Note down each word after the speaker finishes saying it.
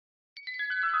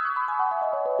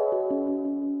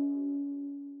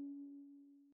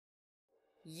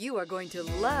You are going to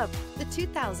love the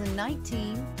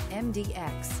 2019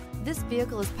 MDX. This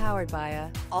vehicle is powered by a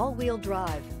all-wheel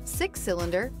drive,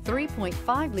 6-cylinder,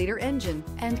 3.5-liter engine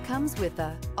and comes with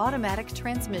a automatic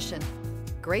transmission.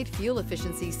 Great fuel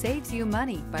efficiency saves you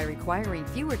money by requiring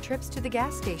fewer trips to the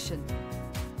gas station.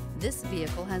 This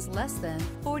vehicle has less than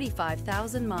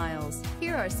 45,000 miles.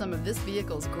 Here are some of this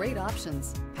vehicle's great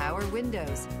options: power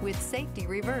windows with safety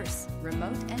reverse,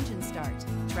 remote engine start,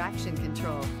 traction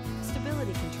control,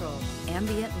 stability control,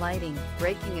 ambient lighting,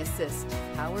 braking assist,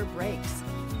 power brakes.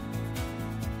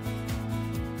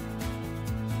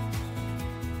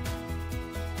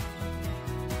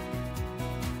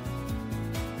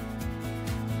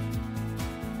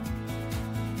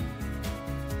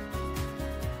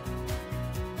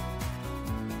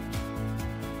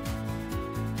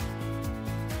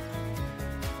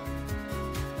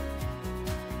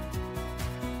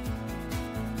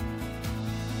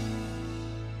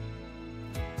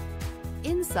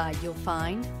 Inside you'll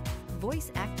find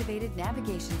voice-activated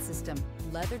navigation system,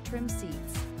 leather trim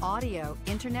seats, audio,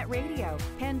 internet radio,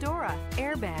 Pandora,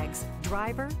 airbags,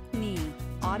 driver, knee,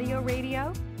 audio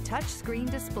radio, touchscreen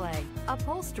display,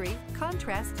 upholstery,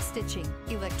 contrast stitching,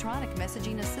 electronic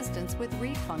messaging assistance with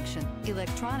read function,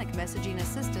 electronic messaging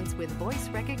assistance with voice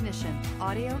recognition,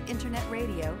 audio, internet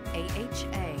radio,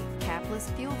 AHA, capless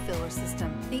fuel filler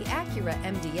system. The Acura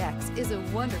MDX is a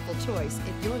wonderful choice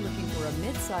if you're looking for a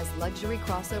mid-size luxury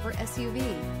crossover SUV.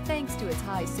 Thanks to its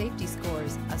high safety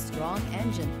scores, a strong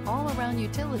engine, all-around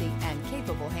utility, and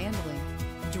capable handling.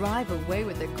 Drive away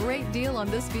with a great deal on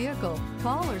this vehicle.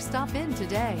 Call or stop in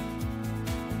today.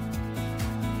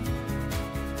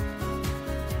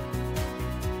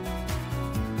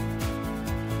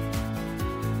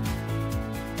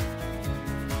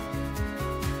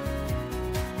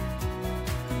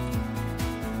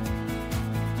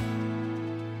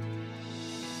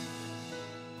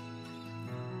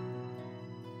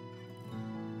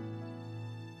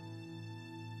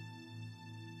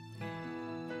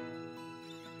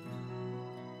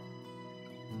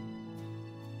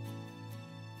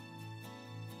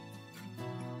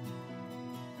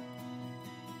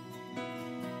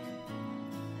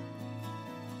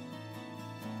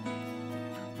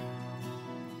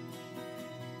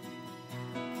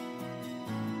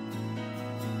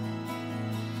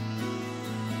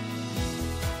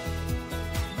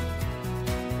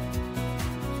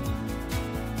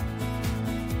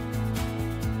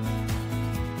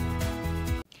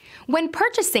 When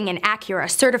purchasing an Acura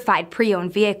certified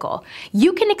pre-owned vehicle,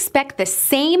 you can expect the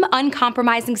same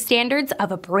uncompromising standards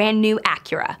of a brand new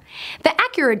Acura. The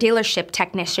Acura dealership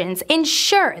technicians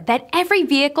ensure that every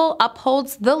vehicle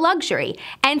upholds the luxury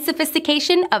and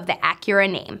sophistication of the Acura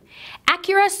name.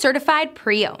 Acura certified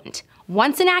pre-owned.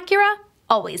 Once an Acura,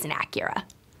 always an Acura.